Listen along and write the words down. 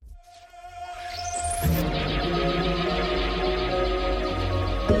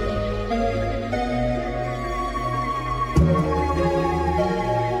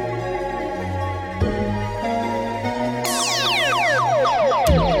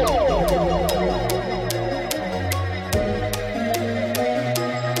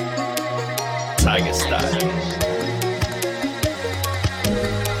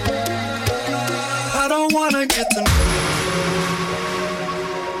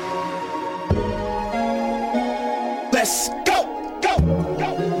Let's go, go, go.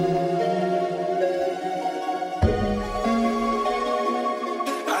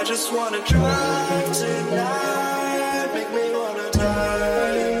 I just wanna drive tonight, make me wanna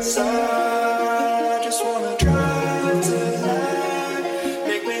die inside. I just wanna drive tonight,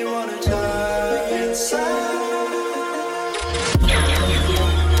 make me wanna die inside.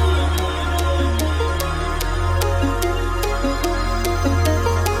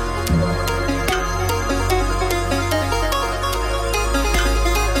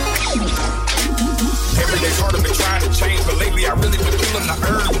 Change, but lately I really been feeling the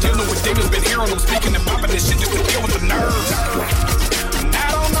urge. Dealing with demons, been hearing them speaking and popping this shit just to deal with the nerves. I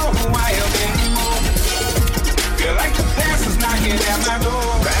don't know who I am anymore. Feel like the past is knocking at my door.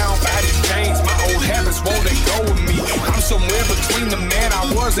 Bound by these chains, my old habits won't let go of me. I'm somewhere between the man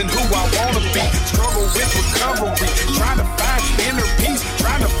I was and who I wanna be. Struggle with recovery, trying to find inner peace,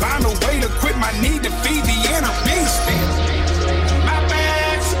 trying to find a way to quit my need to feed the inner beast. My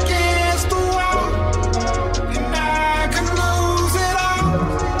back's against the wall.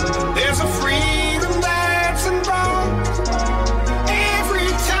 There's a freedom that's involved every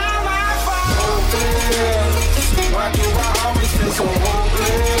time I fall. Hopeless, why do I always feel so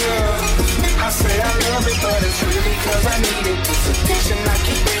hopeless? I say I love it, but it's really cause I need it. This addiction I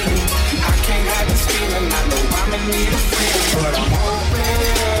keep reading, I can't hide this feeling. I know I'm in need of freedom, but I'm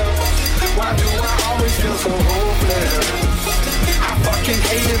hopeless. Why do I always feel so hopeless? I fucking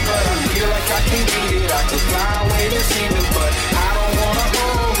hate it, but I feel like I can't beat it. I could fly away this evening, but I don't wanna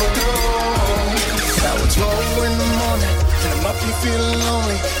overdose. Now it's 4 in the morning, and I'm up and feeling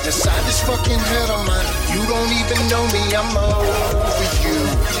lonely. Inside this fucking head of mine, you don't even know me, I'm over you.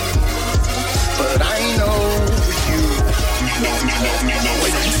 But I ain't over you.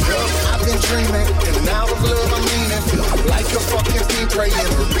 When you up, I've been dreaming, and out of love I'm leaning. Like a fucking fiend praying,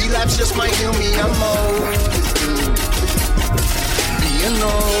 a relapse just might heal me, I'm over you. Being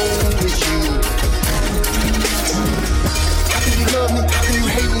over you. How can you love me? How can you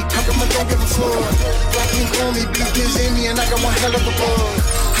hate me? How come I don't give a fuck? Black ink on me, blue gives in me, and I got one hell of a buzz.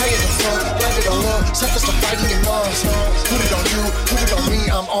 Higher than fuck, love it or love, selfish to fighting in us. Put it on you, put it on me,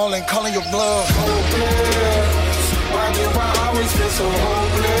 I'm all in, calling your bluff. Hopeless, why do I always feel so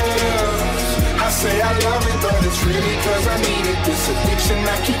hopeless? I say I love it, but it's really cause I need it. This addiction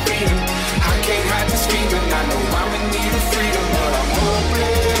I keep feeding, I can't hide this feeling. I know I'm in need of freedom, but I'm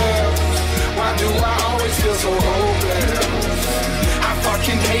hopeless. Why do I always feel so hopeless? I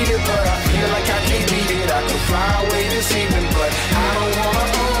fucking hate it, but I feel like I can't beat it. I could fly away this evening, but I don't wanna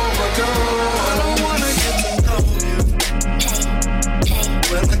overdose. I don't wanna get to know you.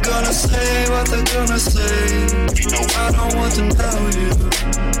 When they're gonna say what they're gonna say, I don't want to know you.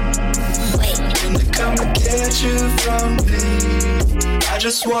 When they come to get you from me, I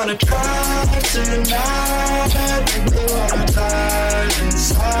just wanna drive tonight, make me wanna die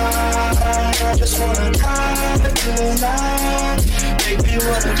inside. I just wanna drive tonight, make me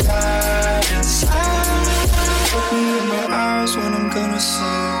wanna die inside. Look me in my eyes when I'm gonna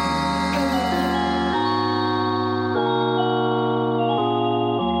say.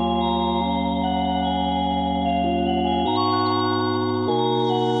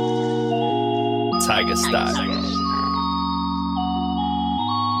 Tiger style.